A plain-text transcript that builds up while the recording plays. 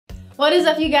What is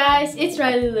up, you guys? It's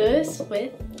Riley Lewis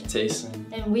with Tayson.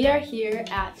 And we are here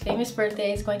at Famous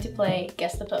Birthdays going to play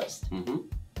Guess the Post.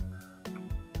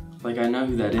 Like, I know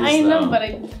who that is, I know, though.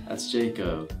 but That's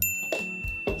Jacob.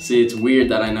 See, it's weird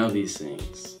that I know these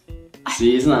things.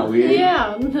 See, isn't that weird?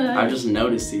 Yeah. I just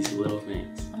noticed these little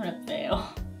things. I'm gonna fail.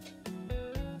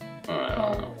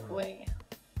 Oh, wait.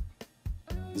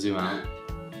 zoom out.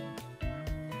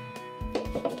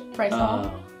 Price off.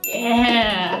 Oh.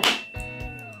 Yeah.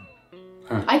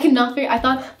 Huh. I could not figure. I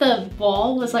thought the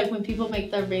ball was like when people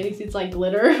make their bathing suits like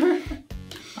glitter. I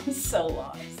was so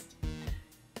lost.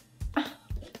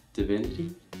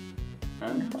 Divinity?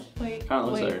 Huh? Wait. Kinda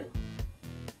looks like her.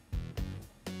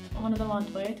 One of them on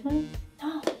Toy Twins?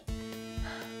 No.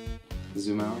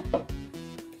 Zoom out.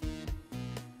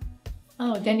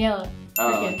 Oh, Daniela.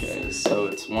 Oh, Perkins. okay. So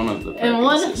it's one of the Perkins And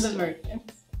one of the sisters.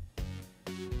 Perkins.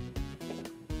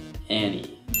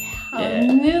 Annie. I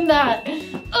knew that.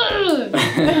 Ugh.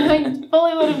 I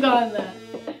fully would have gotten that.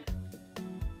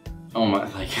 Oh my,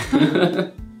 like.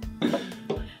 I'm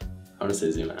gonna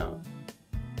say zoom out.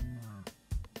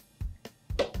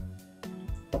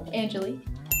 Angelique.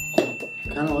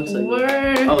 Kinda looks like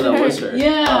Word. Oh, that was her.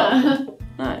 Yeah. Oh,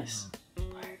 nice.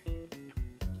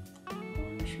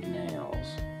 Orange nails.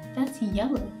 That's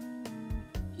yellow.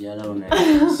 Yellow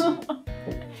nails.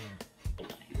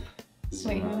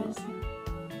 Wait, who is it?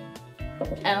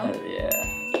 Elle? Yeah.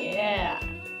 Yeah.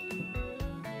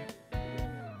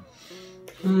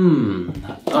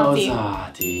 Oh, Tati.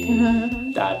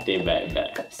 Tati. Tati, baby.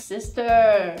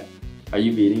 Sister. Are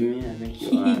you beating me? I think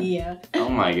you are. Yeah. Oh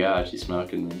my gosh, you're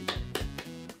smoking me.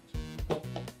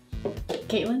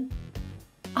 Caitlin?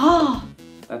 Oh!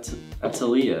 That's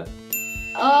Aaliyah.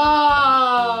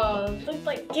 Oh! Looks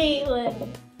like Caitlin.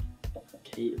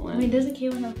 Caitlin. Wait, doesn't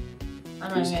Caitlin have... I'm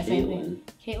not Who's even gonna say anything.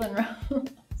 Caitlin? Caitlin Rose.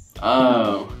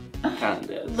 Oh, kind of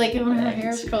does. Like when Yeah, her I can hair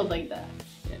is see curled it. like that.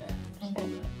 Yeah. Okay.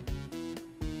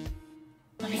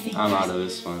 Let me think. I'm out of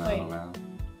this one. I Wait. don't know.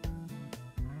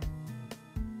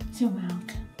 Zoom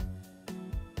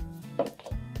out.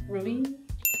 Ruby?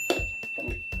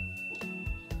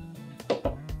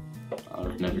 I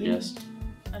would have never guessed.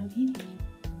 Amina.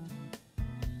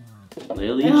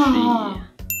 Lily Ah.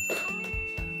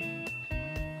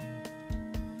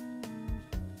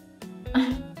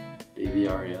 Baby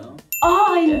Ariel.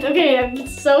 Oh, Yeah. okay, I'm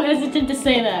so hesitant to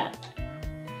say that.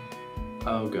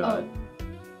 Oh god.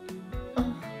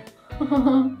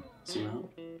 Oh. Zoom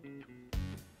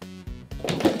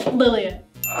Lilia.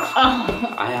 out.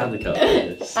 Oh. I had the cover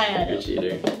of this. I had You're a it.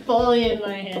 cheater. Fully in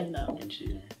my hand though. You're a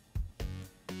cheater.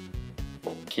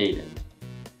 Caden.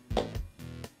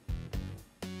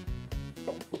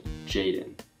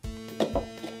 Jaden.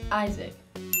 Isaac.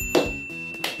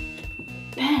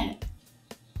 Bet.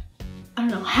 I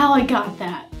don't know how I got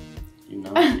that. You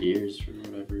know his ears for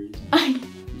whatever reason. I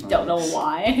don't know Nice.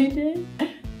 why I did.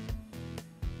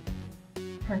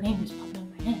 Her name is popping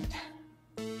in my head.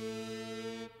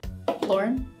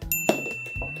 Lauren?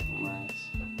 Nice.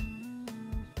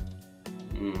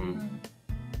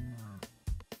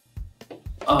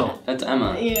 Oh, that's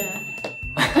Emma. Yeah.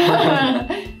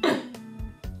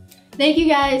 Thank you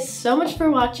guys so much for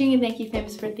watching, and thank you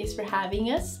Famous Birthdays for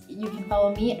having us. You can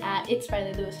follow me at It's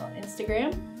Riley Lewis on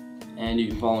Instagram. And you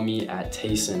can follow me at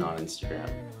Tayson on Instagram.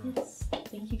 Yes.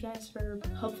 Thank you guys for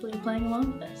hopefully playing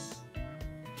along with us.